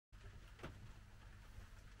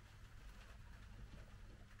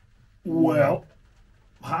Well,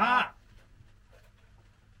 hi.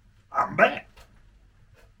 I'm back.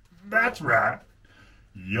 That's right.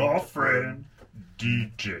 Your friend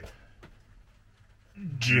DJ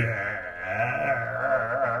Jazz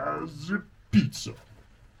Pizza.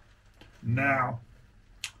 Now,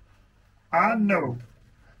 I know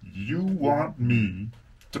you want me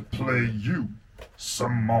to play you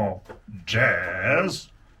some more jazz,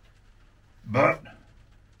 but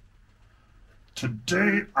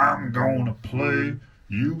today I'm gonna play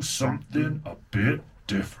you something a bit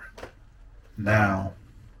different. Now,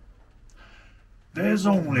 there's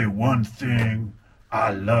only one thing I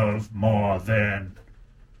love more than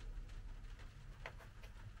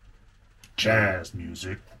jazz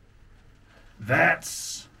music.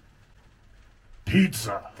 That's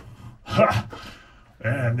pizza. Ha!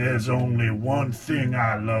 And there's only one thing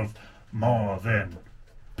I love more than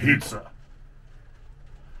pizza.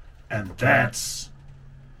 And that's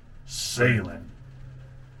sailing.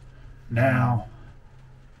 Now,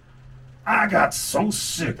 I got so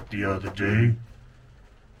sick the other day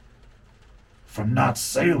from not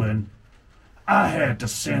sailing, I had to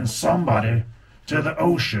send somebody to the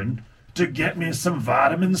ocean to get me some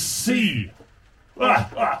vitamin C.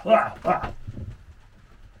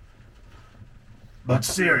 But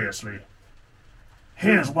seriously,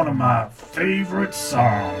 here's one of my favorite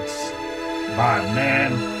songs by a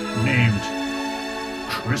man named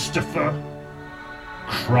Christopher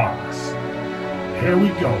Cross. Here we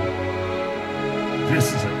go.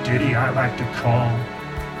 This is a ditty I like to call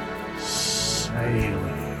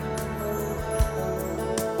Sailing.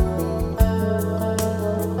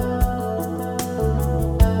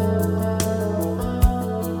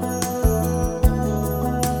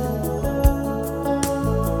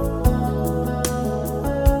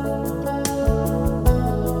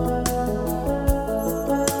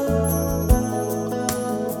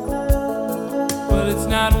 Well, it's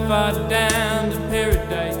not far down to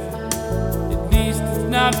paradise, at least it's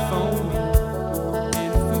not for me.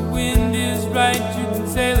 And if the wind is right, you can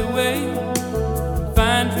sail away and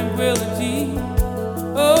find tranquility.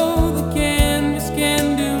 Oh, the canvas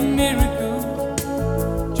can do miracles,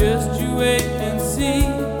 just you wait and see.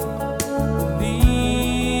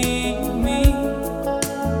 Believe me,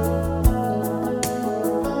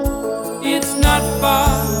 it's not far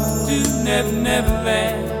to Never Never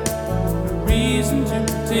Land, reason to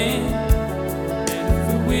pretend. And if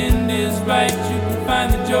the wind is right, you can find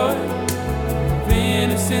the joy of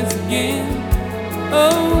innocence again.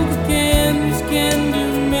 Oh, the canvas can do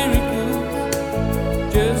miracles,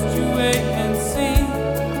 just you wait and see.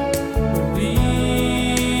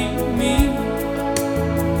 Believe me.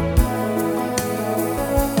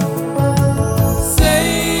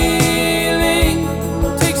 Sailing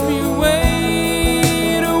takes me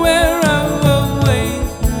away to where I've always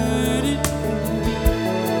heard it.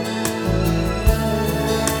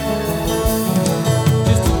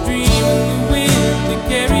 Just a dream of the wind that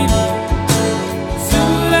carried me.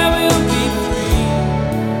 Soon I will be free.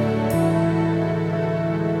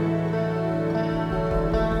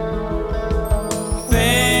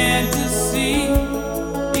 Fantasy,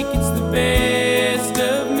 it gets the best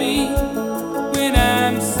of me when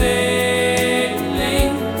I'm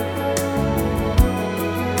sailing.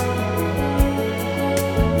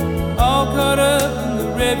 All caught up in the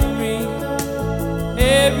reverie.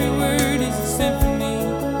 Every word is a symphony.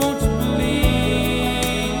 Won't you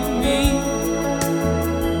believe me?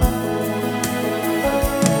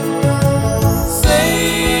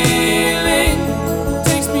 Sailing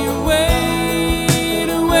takes me away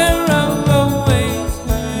to where I've always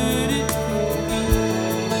heard it.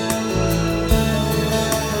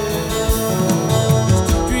 Just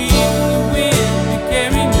a dream of the wind to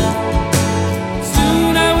carry me.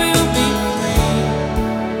 Soon I will be free.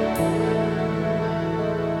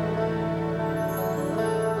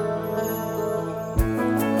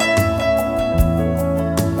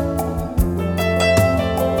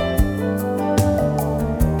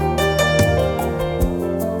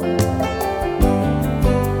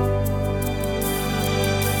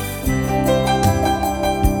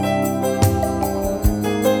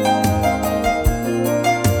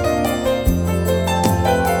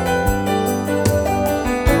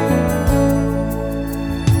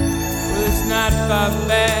 Well, it's not far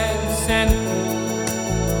back to Santa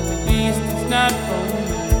Cruz, at least it's not for me.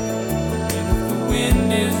 And if the wind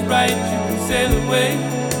is right, you can sail away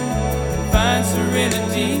and find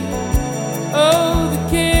serenity. Oh, the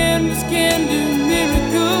canvas can do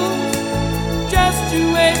miracles, just you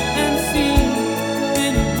wait and see.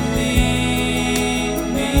 Then you believe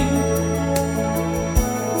me.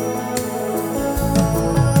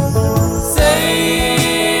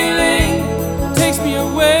 Sailing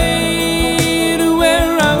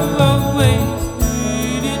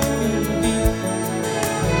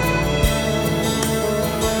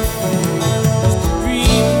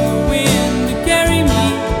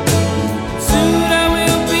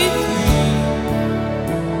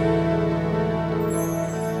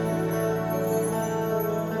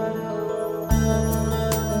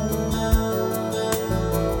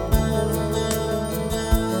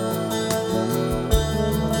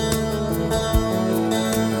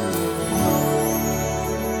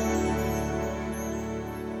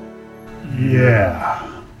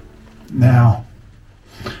Yeah. Now,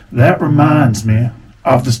 that reminds me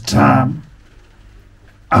of this time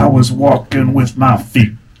I was walking with my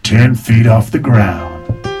feet 10 feet off the ground.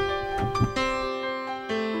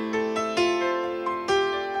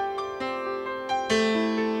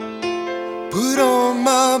 Put on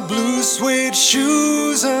my blue suede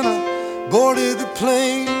shoes and I boarded the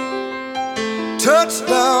plane.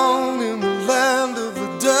 Touchdown in the land of the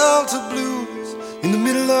Delta Blues, in the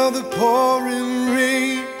middle of the pouring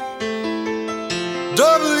rain.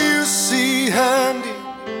 W.C. Handy,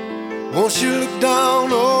 won't you look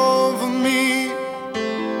down over me?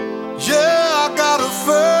 Yeah, I got a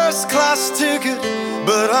first class ticket,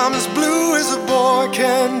 but I'm as blue as a boy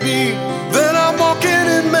can be. Then I'm walking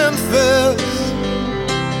in Memphis,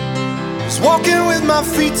 just walking with my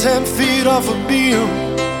feet 10 feet off a beam.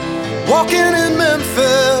 Walking in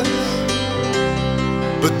Memphis,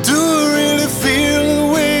 but do I really feel the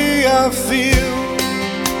way I feel?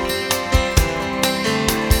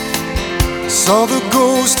 Saw the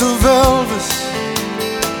ghost of Elvis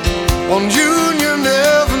on Union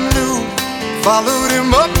Avenue, followed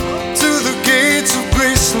him up to the gates of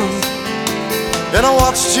Graceland, and I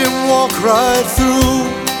watched him walk right through.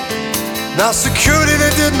 Now security,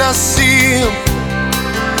 they did not see him,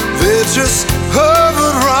 they just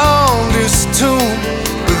hovered round his tomb.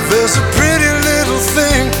 But there's a pretty little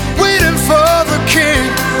thing waiting for the king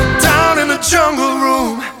down in the jungle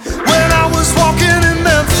room. When I was walking in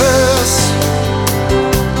Memphis,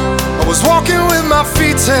 I was walking with my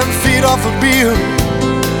feet 10 feet off a beam.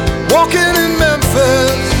 Walking in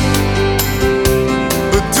Memphis,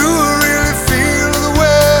 but do I really feel the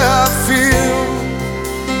way I feel?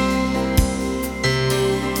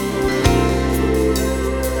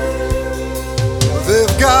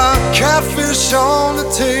 They've got catfish on the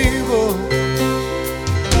table,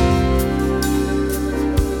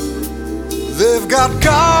 they've got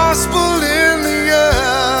gospel in the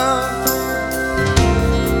air,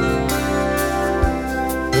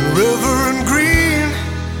 and Reverend Green,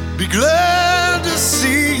 be glad to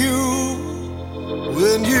see you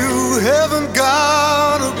when you haven't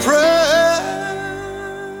got a prayer.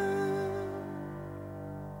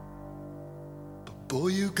 But boy,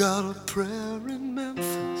 you got a prayer in Memphis.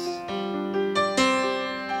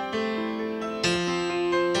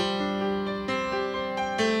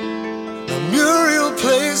 Now Muriel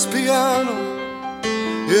plays piano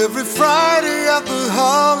every Friday at the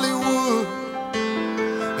Hollywood,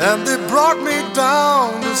 and they brought me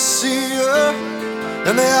down to see her,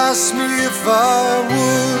 and they asked me if I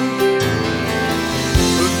would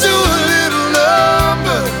do a little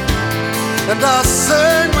number, and I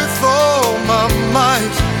sang with all my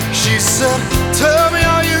might. She said, tell me,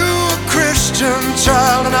 are you a Christian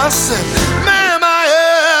child? And I said, ma'am, I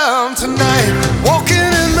am tonight. Walking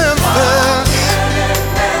in Memphis,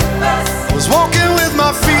 I was walking with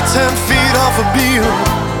my feet 10 feet off a beam.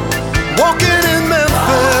 Walking in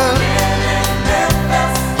Memphis,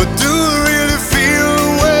 but do I really feel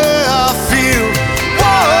the way I feel?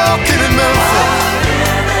 Walking in Memphis,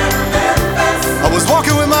 I was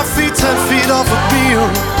walking with my feet 10 feet off a beam.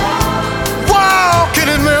 Walking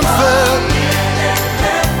in Memphis,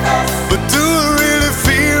 but do I really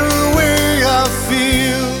feel the way I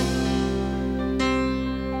feel?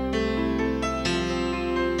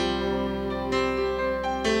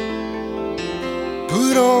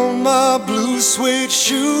 Put on my blue suede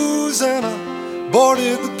shoes and I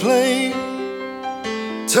boarded the plane.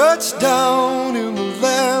 Touchdown in the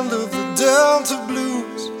land of the Delta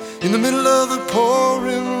Blues, in the middle of the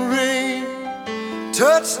pouring rain.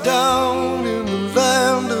 Touchdown in the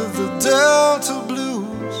land of the Delta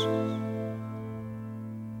Blues,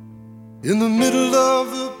 in the middle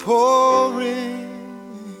of the pouring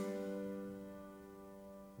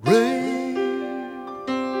rain.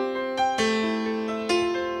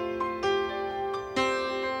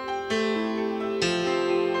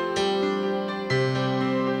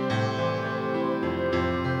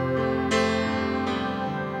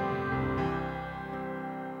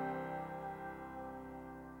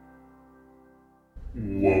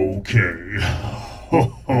 Okay. Ho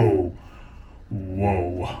ho.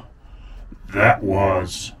 Whoa. That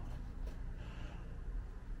was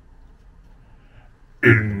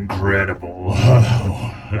incredible.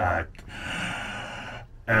 Like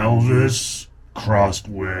Elvis crossed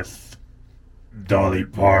with Dolly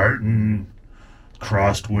Parton,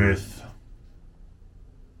 crossed with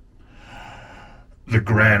the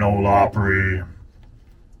Grand Ole Opry,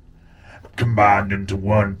 combined into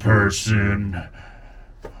one person.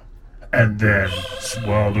 And then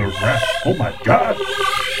swirled around. Oh my God!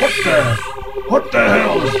 What the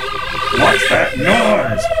hell? What's that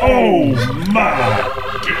noise? Oh my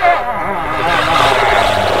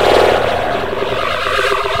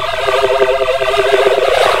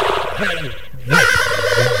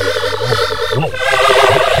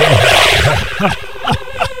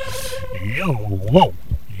Yo, whoa,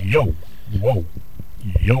 yo, whoa,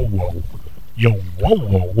 yo, whoa, yo, whoa,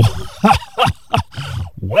 whoa.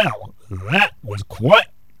 Well, that was quite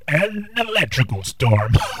an electrical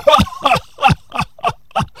storm.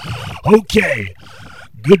 Okay,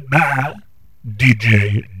 goodbye,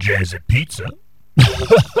 DJ Jazzy Pizza.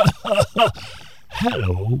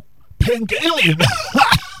 Hello, Pink Alien.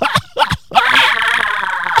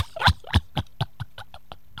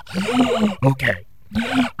 Okay,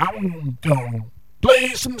 I'm gonna play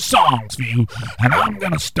some songs for you, and I'm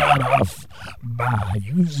gonna start off by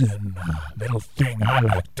using a little thing I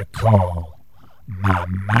like to call my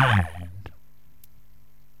mind.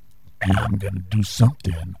 And I'm gonna do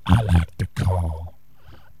something I like to call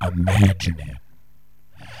imagining.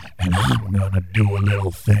 And I'm gonna do a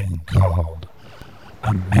little thing called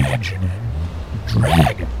imagining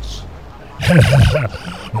dragons.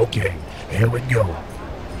 Okay, here we go.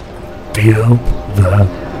 Feel the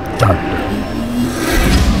thunder.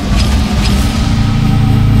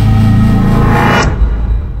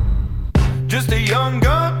 Just a young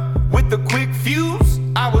gun with a quick fuse.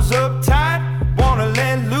 I was uptight, wanna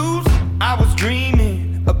let loose. I was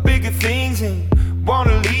dreaming of bigger things and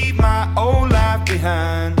wanna leave my old life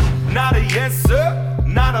behind. Not a yes sir,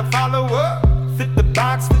 not a follower. Fit the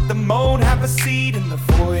box, fit the mold, have a seat in the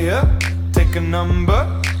foyer. Take a number.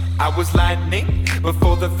 I was lightning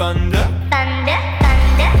before the thunder. Thunder,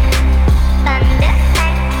 thunder, thunder,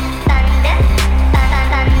 thunder, thunder,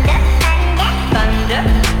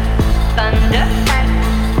 thunder,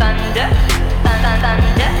 thunder, thunder,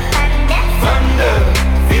 thunder, Thunder,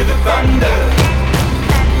 feel the thunder.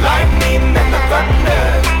 Lightning and the thunder.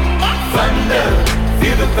 Thunder,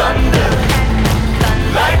 feel the thunder.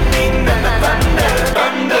 Lightning and the thunder.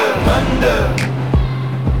 Thunder, thunder,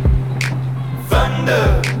 thunder.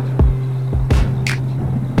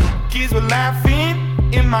 Kids were laughing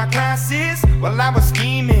in my classes while I was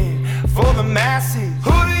scheming for the masses.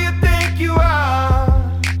 Who do you think you are?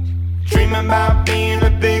 Dreaming about being a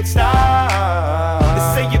big star. They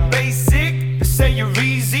say you're basic, they say you're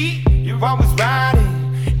easy. You're always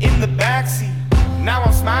riding in the backseat. Now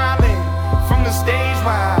I'm smiling from the stage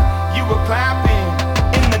while you were clapping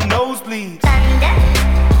in the nosebleeds. thunder,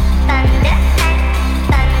 thunder,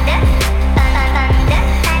 thunder,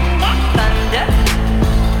 thunder,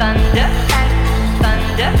 thunder,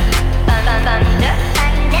 thunder, thunder, thunder,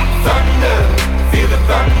 Thunder, feel the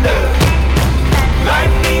thunder.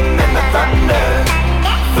 Lightning and the thunder.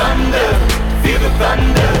 Thunder, feel the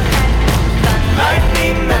thunder.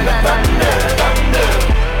 Lightning and the thunder. Thunder.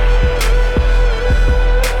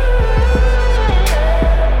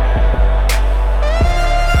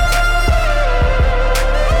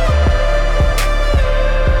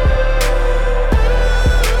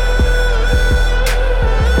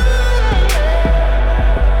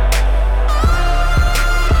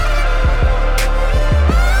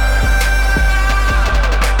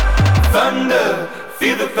 Thunder,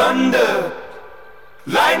 feel the thunder.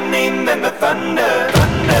 Lightning and the thunder.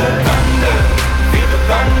 Thunder, thunder, feel the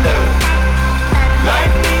thunder.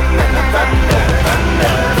 Lightning and the thunder.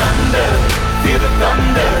 Thunder, thunder, feel the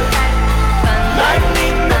thunder.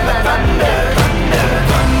 Lightning and the thunder. Thunder,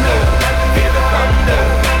 thunder, feel the thunder.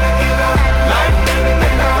 Lightning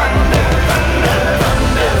and the thunder. Thunder,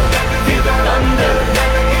 thunder, feel the thunder.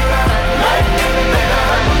 Lightning and the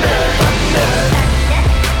thunder. Thunder.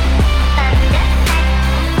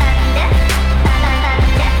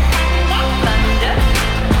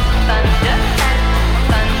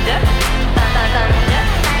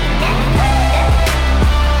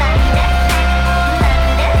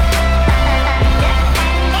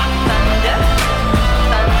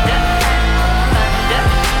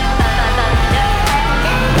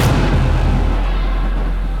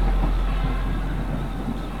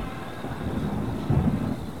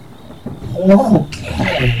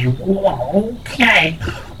 Okay.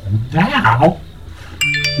 Now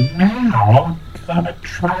I'm gonna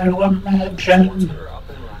try to imagine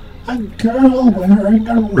a girl wearing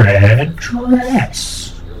a red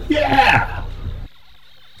dress. Yeah.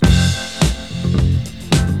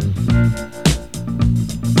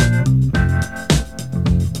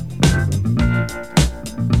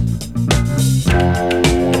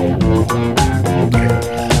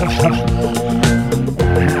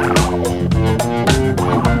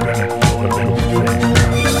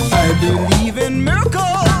 I believe in miracles.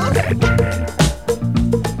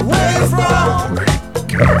 Where from?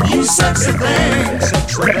 You said sexy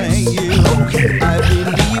thing, you. Okay. I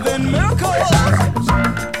believe in miracles.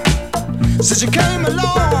 Since you came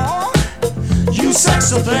along, you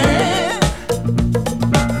sexy thing.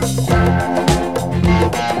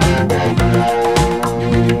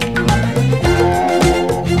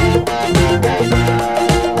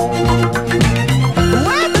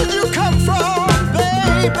 Where did you come from,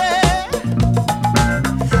 baby?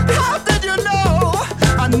 How did you know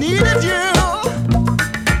I needed you?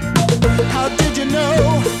 How did you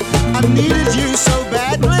know I needed you so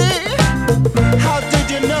badly? How did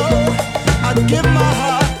you know I'd give my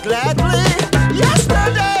heart gladly?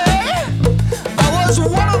 Yesterday I was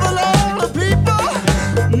one of the lonely people.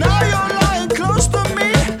 Now you're lying close to me,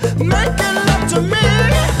 making love to me.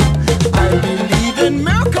 I believe in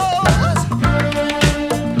miracles.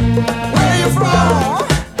 Where you from?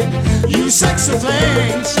 You sexy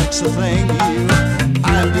thing, you. I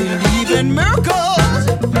believe in miracles.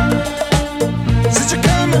 Since you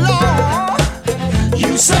came along,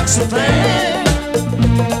 you sexy thing.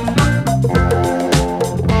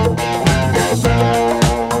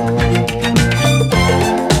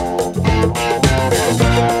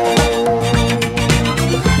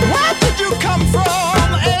 Where did you come from,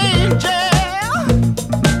 angel?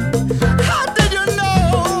 How did you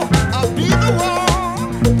know I'd be the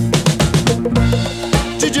one?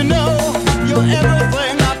 Did you know you're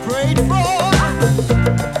everything I prayed for?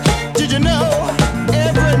 Did you know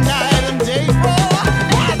every night and day for?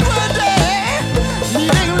 Every day,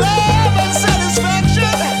 needing love and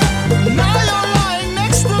satisfaction. Now you're lying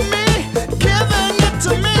next to me, giving it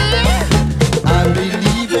to me. I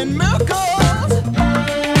believe in miracles.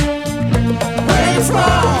 Where you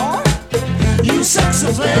from? You sexy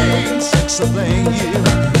thing, you.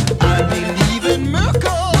 I believe in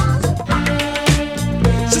miracles.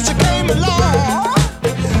 Since you came along,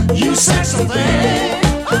 you sexy thing.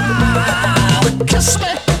 Oh, kiss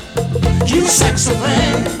me, you sexy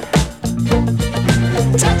thing.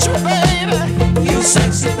 Touch me, baby, you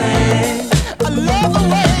sexy thing. I love the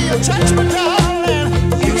way you touch me, darling.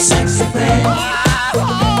 You sexy thing.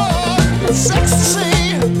 Oh, it's sexy to see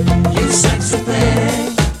you sexy thing.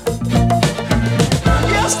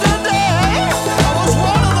 Yesterday I was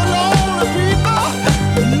one of the lonely people.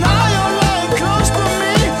 Now you're lying close to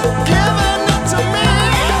me, giving it to me.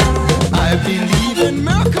 I believe in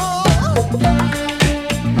miracles.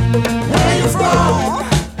 Where you from?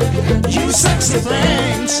 You sexy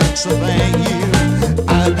thing, you. I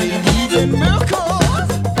believe in miracles.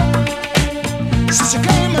 Since you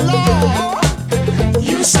came along,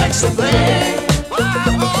 you sexy thing. Oh,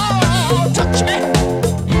 touch me,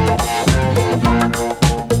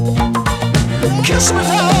 kiss me,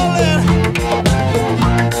 darling.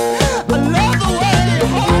 I love the way you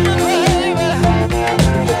hold me, baby.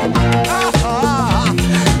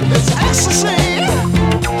 It's ecstasy.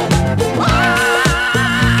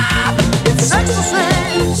 It's ecstasy.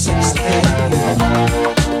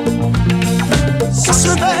 Kiss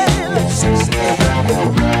me, baby.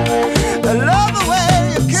 I love the way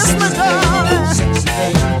you kiss me, darling.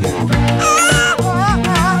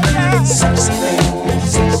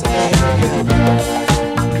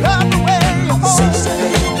 Love the way you hold me.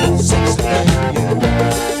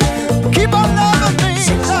 Keep on loving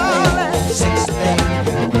me, darling.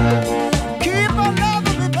 Keep on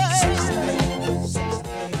loving me, baby.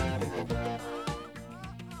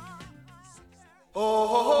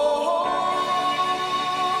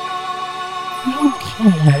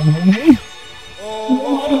 Okay.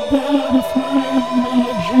 What about if I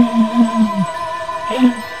imagine an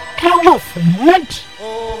elephant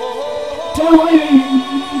doing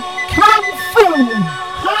kung fu?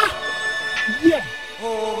 Huh? Yeah.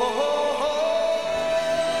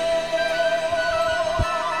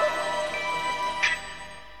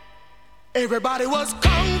 Everybody was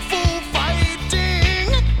kung fu fighting.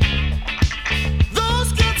 Those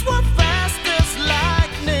kids were fast as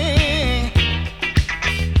lightning.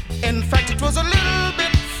 In fact, it was a little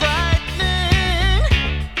bit frightening,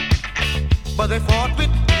 but they fought with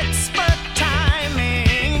expert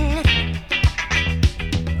timing.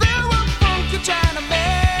 There were funky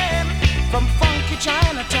Chinamen from funky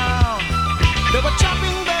Chinatown. They were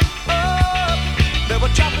chopping them up, they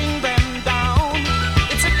were chopping them down.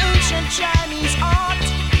 It's an ancient Chinese art,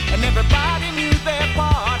 and everybody knew their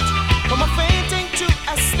part. From a fainting to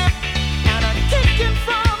a slip and a kicking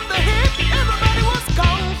from the hip, everybody was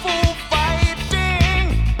kung fu fighting.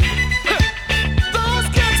 Those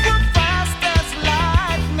kids were fast as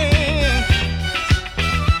lightning.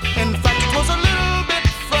 In fact, it was a little bit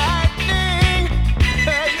frightening,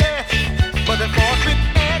 yeah, but they fought with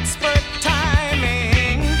expert timing.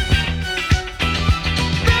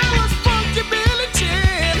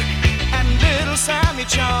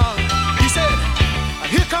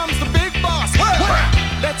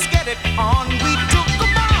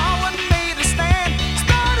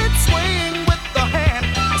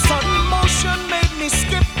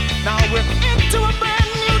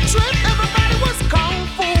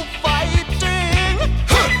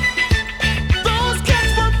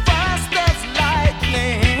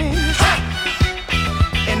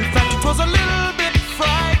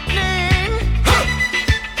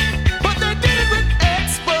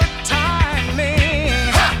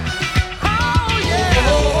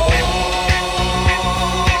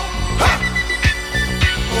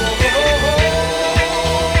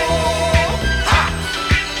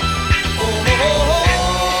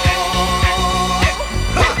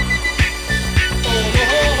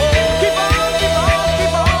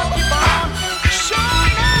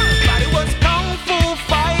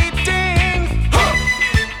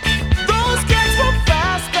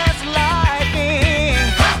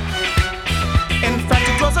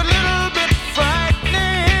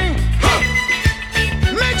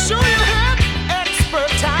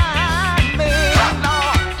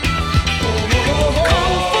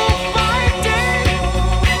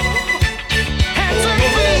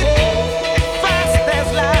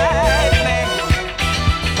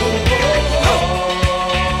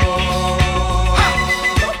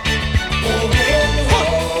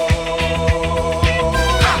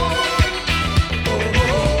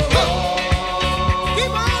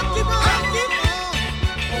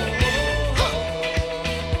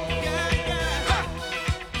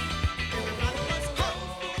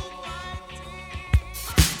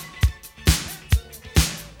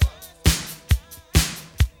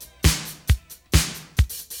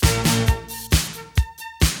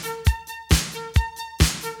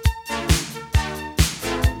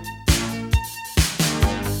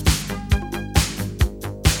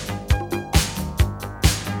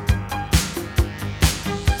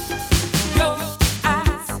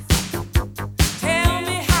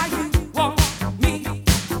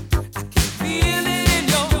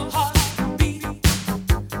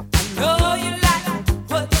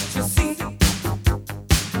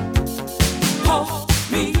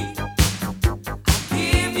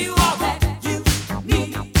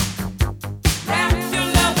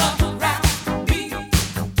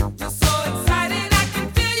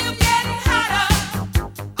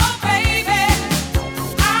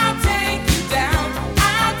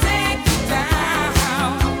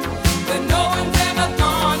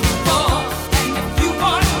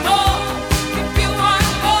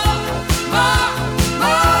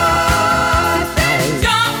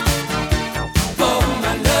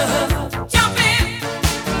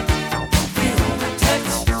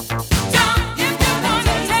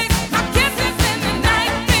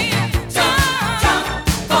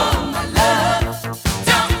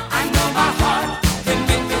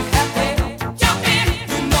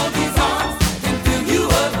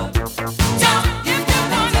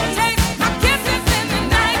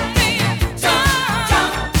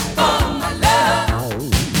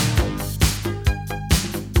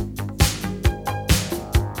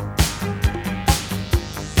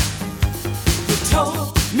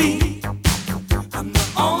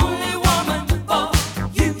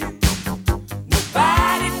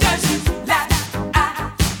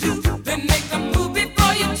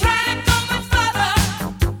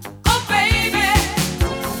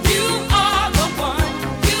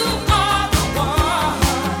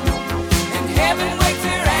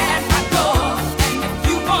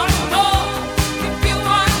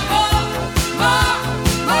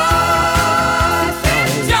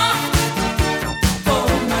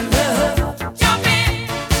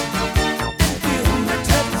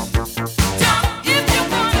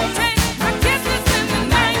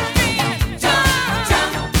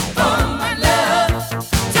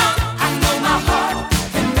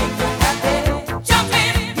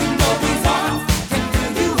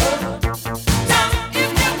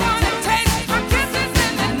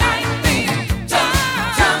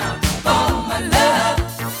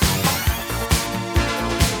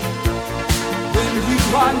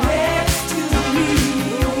 are next to me,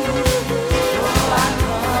 oh, I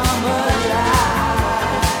come alive.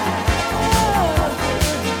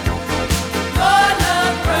 Your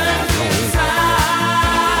love burns inside.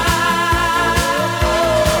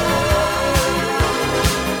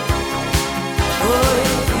 Oh,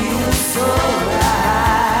 it feels so right.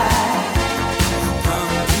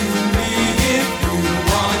 Come to me if you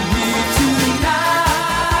want me tonight.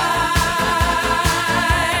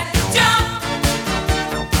 Jump,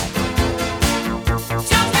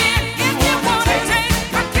 jump in if you wanna take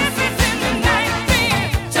my kisses in the night. Then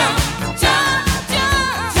jump, jump,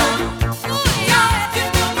 jump, jump. Ooh, yeah, you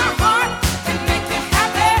know my heart can make you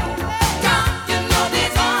happy. Jump, you know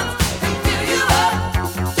these arms can fill you up.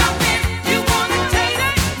 Jump in, you wanna take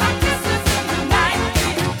my kisses in the night.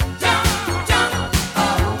 Then jump, jump,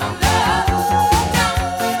 oh my love. Jump,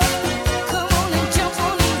 come on and jump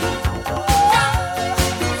on in. Jump,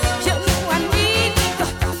 you know I need you.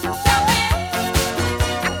 Jump in, I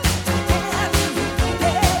got to have you.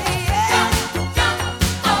 Yeah, yeah. Jump,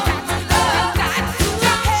 oh my love. Got to have you.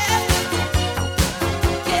 Yeah, yeah.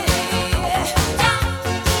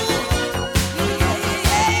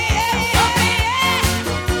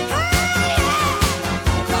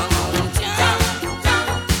 Jump, come on and jump,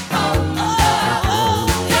 oh my love. Yeah.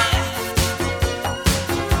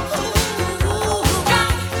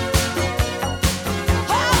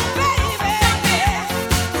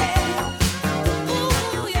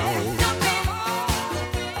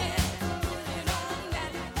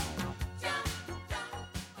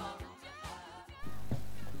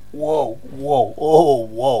 Whoa, whoa, oh,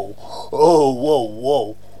 whoa, oh, whoa,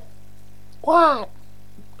 whoa. What?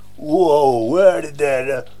 Whoa, where did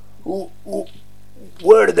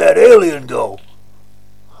that alien go?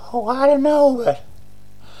 Oh, I don't know, but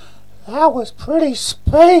that was pretty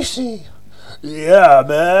spacey. Yeah,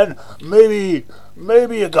 man, maybe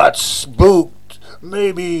it got spooked.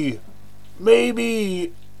 Maybe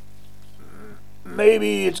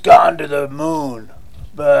it's gone to the moon,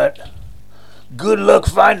 but good luck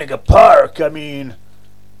finding a park. I mean,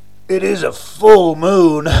 it is a full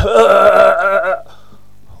moon.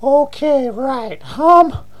 Okay, right.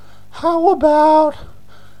 How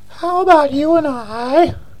about you and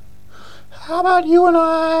I?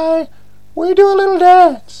 We do a little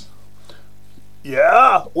dance.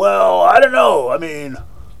 Yeah, well, I don't know. I mean,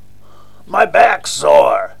 my back's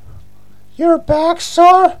sore. Your back's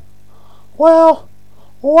sore? Well,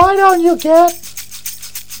 why don't you get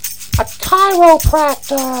a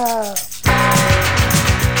chiropractor?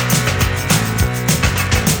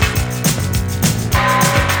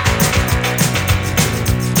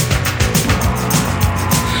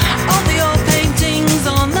 All the old paintings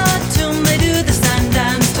on the tomb, they do the stand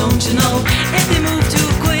dance, don't you know? If they move too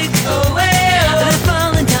quick, they're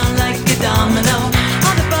falling down like a domino.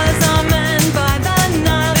 All the buzz are men by the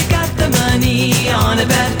Nile, they got the money on a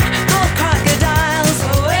bet. Gold crocodiles,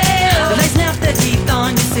 they snap their teeth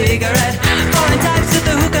on your cigarette. Foreign types with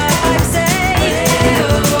the hookah pipe say,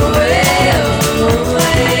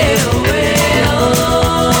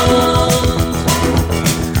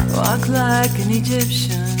 walk like an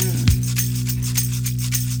Egyptian.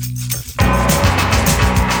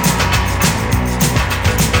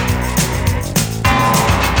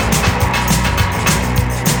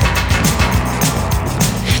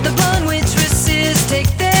 The blonde waitresses take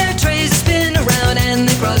their trays, spin around and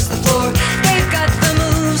they cross the floor. They've got the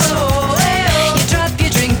moves. You drop your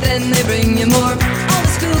drink, then they bring you more. All the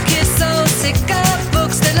school kids so sick of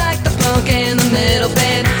books, they like the plunk and the middle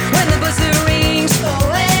band. When the buzzer rings,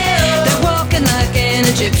 they're walking like an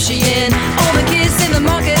Egyptian. All the kids in the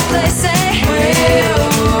marketplace say,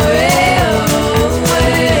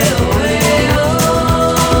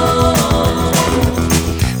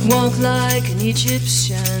 walk like an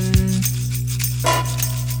Egyptian.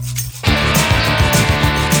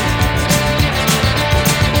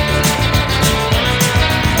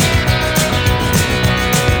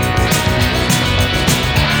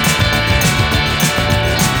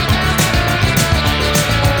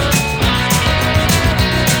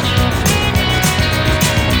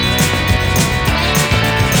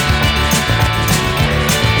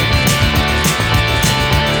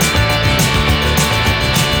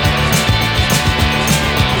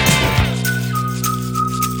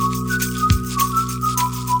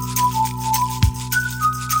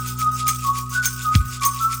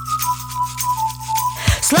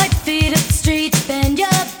 Slide feet up the street, bend your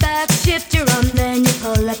back, shift your arm, then you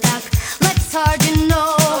pull it back. Legs hard, you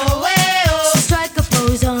know. So strike a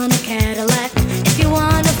pose on a Cadillac. If you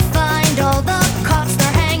wanna find all the cops,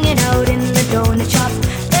 they're hanging out in the donut shop.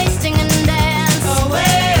 They sing and dance.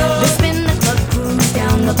 They spin the club, cruise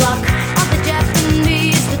down the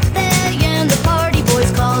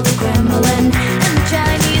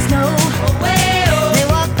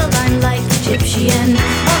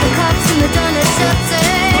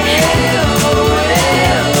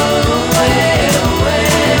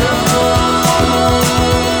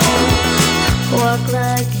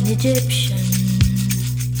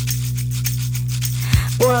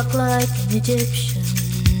Egyptian.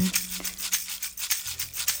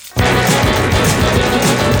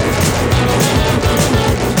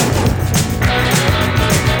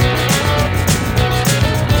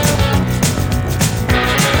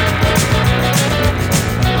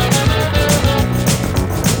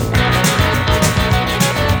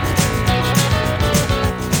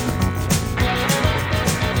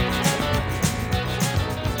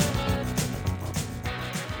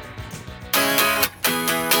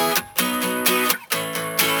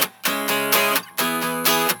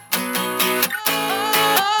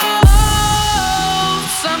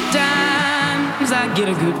 I get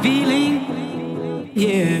a good feeling,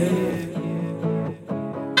 yeah.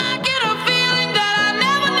 I get a feeling that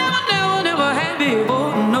I never had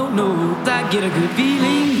before. No, I get a good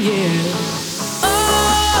feeling, yeah.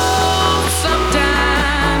 Oh,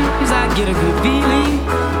 sometimes I get a good feeling,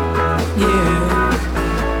 yeah.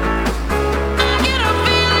 I get a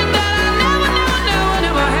feeling that I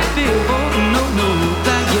never had before. No,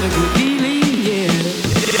 I get a good feeling, yeah.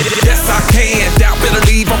 Yes, I can. Doubt better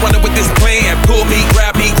leave. I'm running with this plan. Pull me,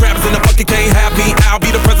 grab me, crabs in the bucket can't have me. I'll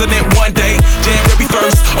be the president one day. January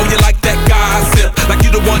 1st. Oh, you like that gossip? Like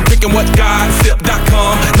you the one drinking what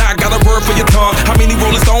gossip.com. Now I got a word for your tongue. How many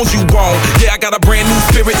Rolling Stones you want? Yeah, I got a brand new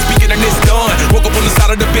spirit speaking and it's done. Woke up on the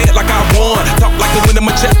side of the bed like I won. Talk like the wind in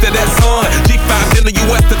my chest to that sun. G5 in the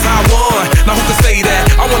US to Taiwan. Now who can say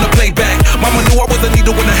that? I wanna play back. Mama knew I was a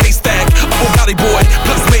needle in a haystack. A Bugatti boy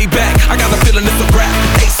plus Maybach. I got a feeling it's a rap.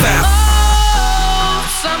 ASAP.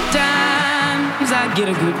 Sometimes I get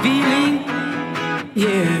a good feeling,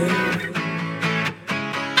 yeah.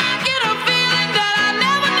 I get a feeling that I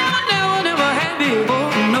never had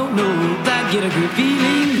before. No, I get a good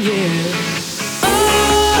feeling, yeah.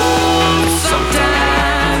 Oh,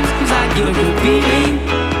 sometimes I get a good feeling,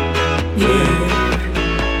 yeah.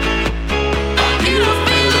 I get a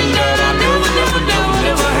feeling that I never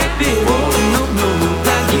had before. No,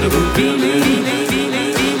 I get a good feeling.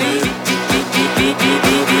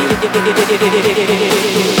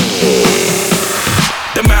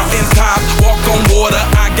 The mountaintop, walk on water.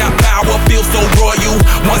 I got power, feel so royal.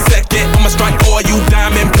 1 second, I'ma strike oil.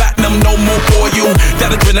 Diamond, platinum, no more for you.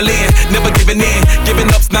 That adrenaline, never giving in. Giving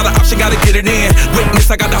up's not an option, gotta get it in.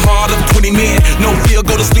 Witness, I got the heart of 20 men. No fear,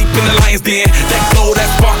 go to sleep in the lion's den. That glow, that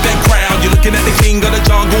spark, that crown. You're looking at the king of the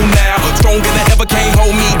jungle now. Stronger than ever, can't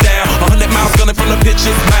hold me down. 100 miles gunning from the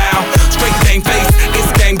pitcher's mouth. Straight game face,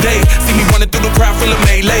 it's game day. See me running through the crowd full of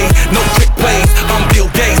melee. No trick plays, I'm Bill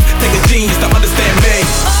Gates. Take a genius to understand me.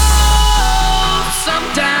 Oh,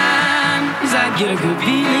 sometimes I get a good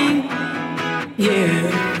feeling,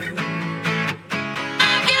 yeah.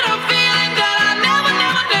 I get a feeling that I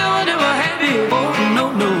never had before.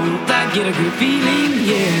 No, I get a good feeling,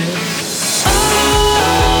 yeah.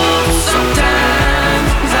 Oh,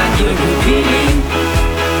 sometimes I get a good feeling,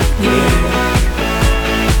 yeah.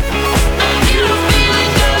 I get a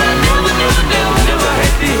feeling that I never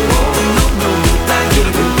had before. No, I get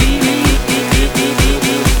a good feeling.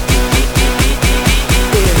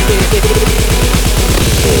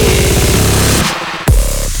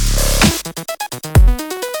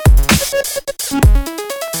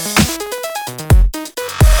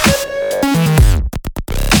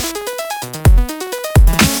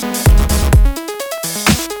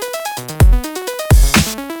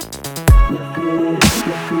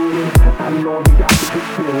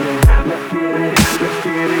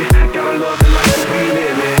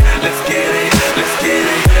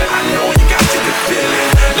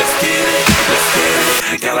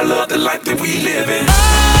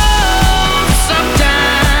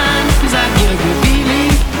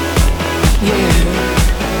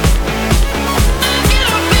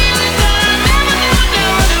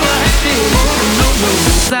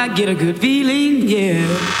 Get a good feeling, yeah.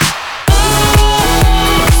 Oh,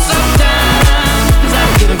 sometimes I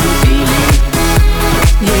get a good feeling,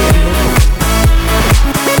 yeah.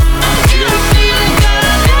 I get a feeling that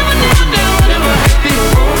I never had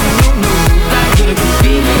before. No, I get a good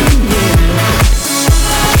feeling, yeah.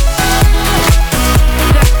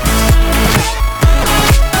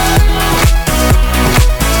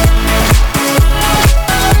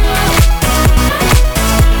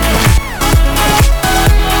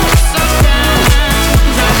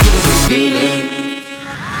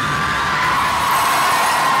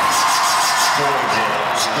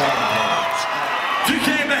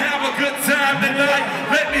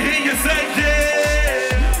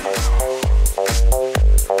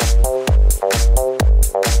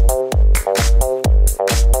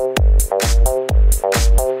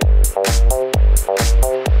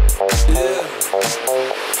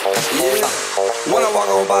 When I walk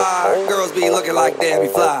on by, girls be looking like Debbie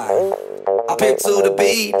Fly. pimp to the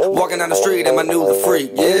beat. Walking down the street and my new the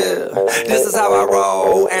freak, yeah. This is how I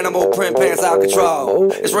roll. Animal print pants out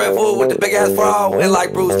control. It's Red Bull with the big ass fro. And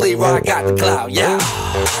like Bruce Lee, I got the clout, yeah.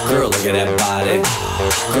 Girl, look at that body.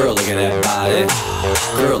 Girl, look at that body.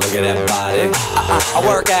 Girl, look at that body. I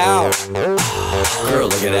work out. Girl,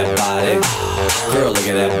 look at that body. Girl, look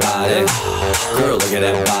at that body. Girl, look at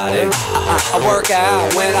that body. I work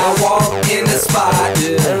out when I walk in the spot.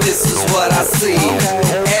 This is what I see.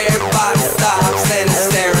 Everybody stops and is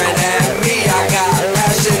staring at me. I got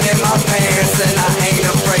passion in my pants and I ain't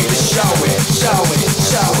afraid to show it. Show it,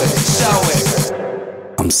 show it, show it.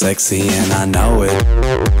 I'm sexy and I know it.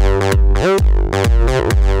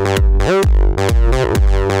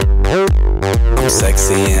 I'm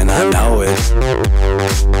sexy and I know it.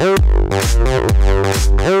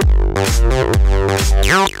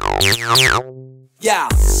 Yeah,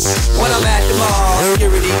 when I'm at the mall,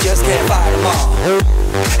 security just can't fight them all.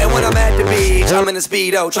 And when I'm at the beach, I'm in a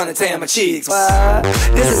Speedo trying to tan my cheeks.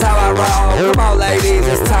 This is how I roll. Come on, ladies,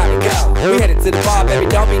 it's time to go. We headed to the bar, baby,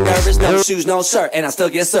 don't be nervous. No shoes, no shirt, and I still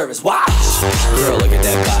get service. Watch. Girl, look at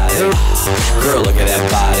that body. Girl, look at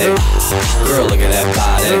that body. Girl, look at that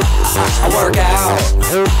body. I work out.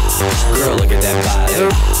 Girl, look at that body.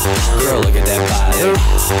 Girl, look at that body.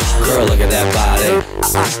 Girl, look at that body.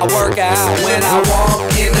 I work out when I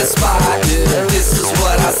walk in the spot. This is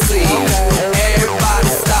what I see. Everybody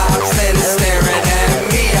stops and is staring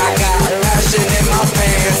at me. I got passion in my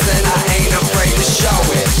pants and I ain't afraid to show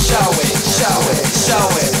it. Show it, show it, show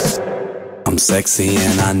it. I'm sexy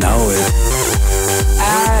and I know it.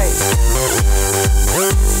 Aye.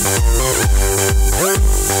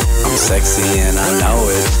 I'm sexy and I know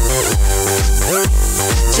it.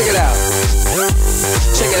 Check it out.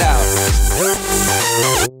 Check it out.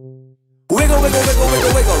 Wiggle, wiggle, wiggle,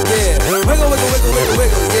 wiggle, wiggle, yeah. Wiggle, wiggle, wiggle, wiggle,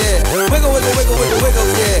 wiggle, yeah. Wiggle, wiggle, wiggle, wiggle, wiggle,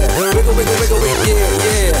 yeah. Wiggle, wiggle, wiggle, wiggle, yeah,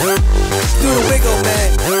 yeah. Do the wiggle, man.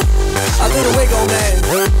 I do the wiggle, man.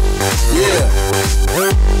 Yeah.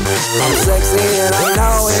 I'm sexy and I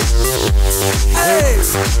know it. Hey.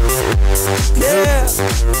 Yeah.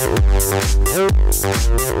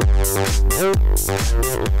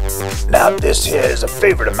 Now this here is a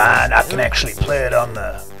favorite of mine. I can actually play it on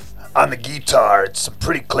the guitar. It's some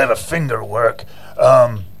pretty clever finger work.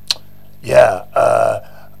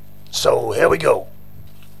 So here we go.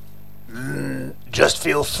 Just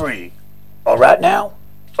feel free. All right now?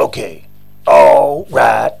 Okay. All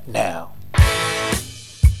right now.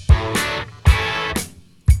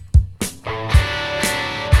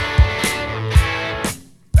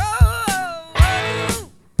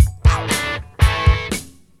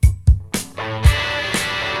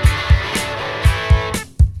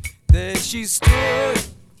 There she stood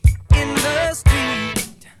in the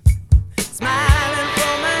street, smiling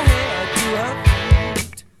from her head to her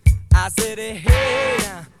feet. I said, hey,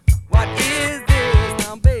 what is this?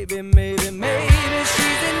 Now, baby, maybe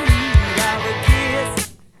she's in need of a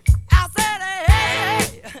kiss. I said,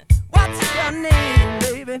 hey, what's your name,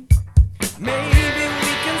 baby? Maybe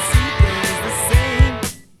we can see things the same.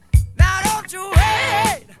 Now, don't you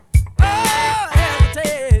wait, oh,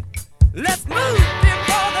 hesitate. Let's move.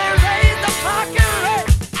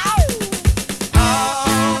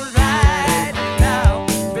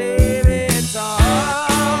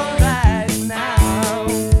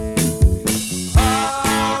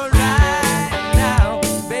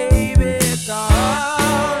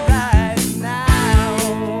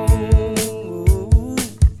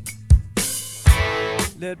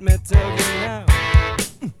 Let me tell you now.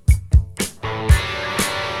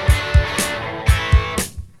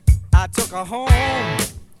 I took her home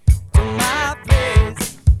to my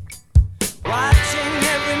place, watching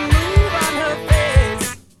every move on her face.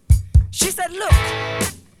 She said, look,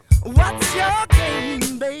 what's your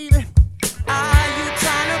game, baby? Are you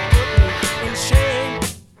trying to put me in shame?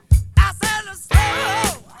 I said,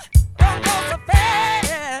 slow, don't go so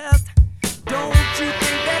fast. Don't you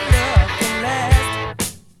think that love can last?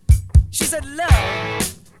 She said, love,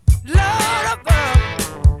 Lord above.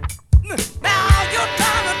 Now you're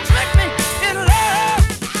trying to trick me in love.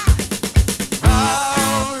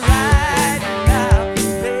 All right now,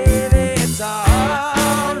 baby, it's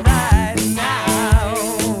all right now.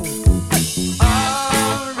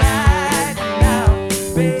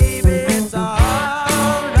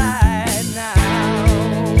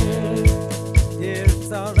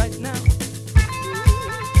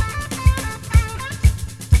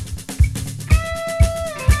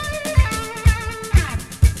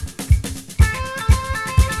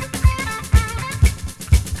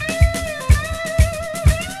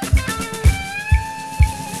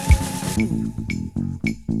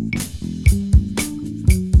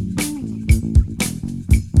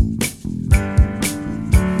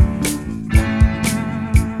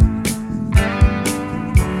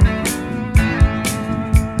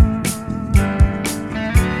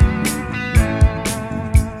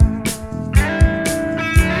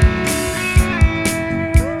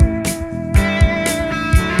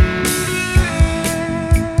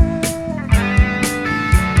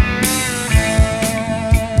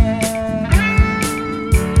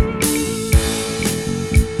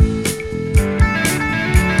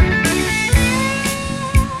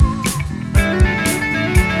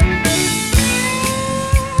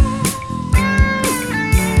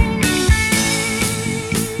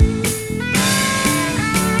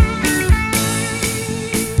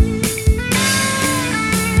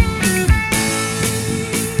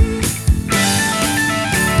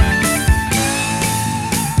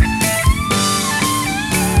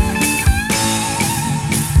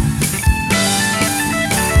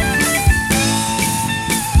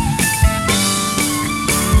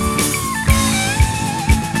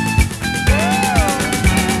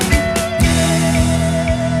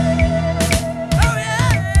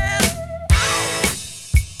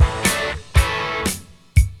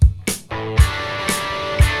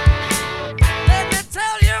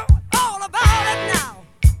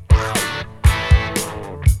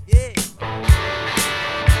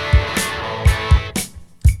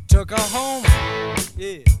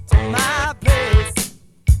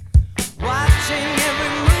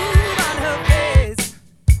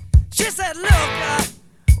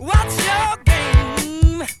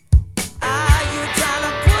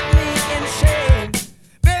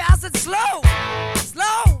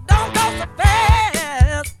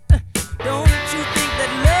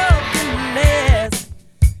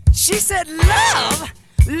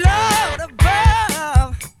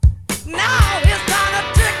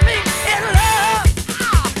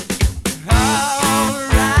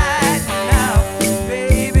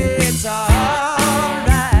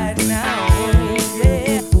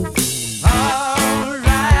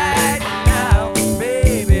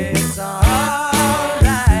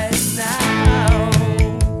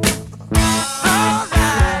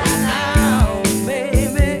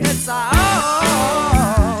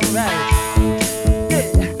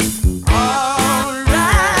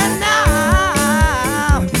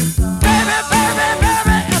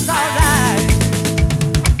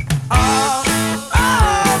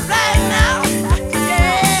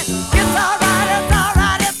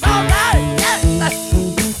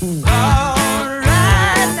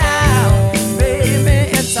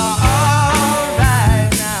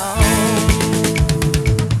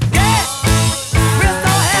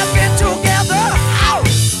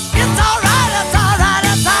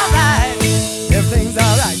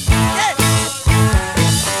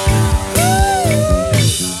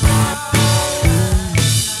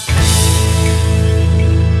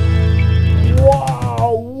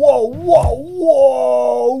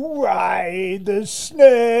 the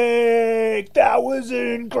snake. That was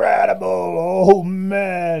incredible. Oh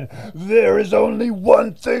man, there is only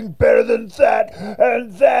one thing better than that,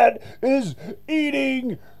 and that is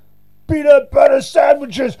eating peanut butter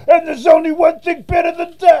sandwiches. And there's only one thing better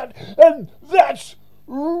than that, and that's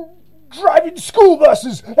driving school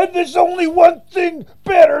buses. And there's only one thing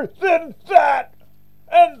better than that,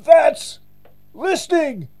 and that's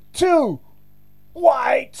listening to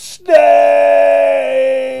White Snake.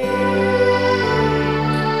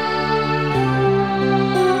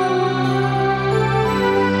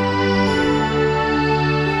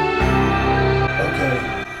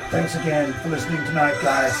 Okay, thanks again for listening tonight,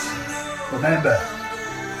 guys. Remember,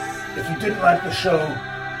 if you didn't like the show,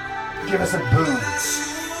 give us a boo.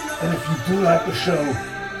 And if you do like the show,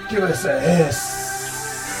 give us a hiss.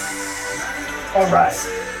 Alright,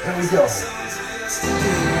 here we go.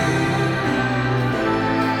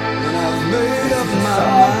 I've made up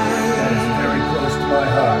my That is very close to my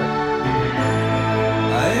heart.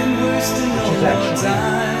 I ain't wasting Which is no more actually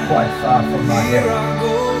time. quite far from my Here head. I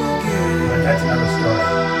go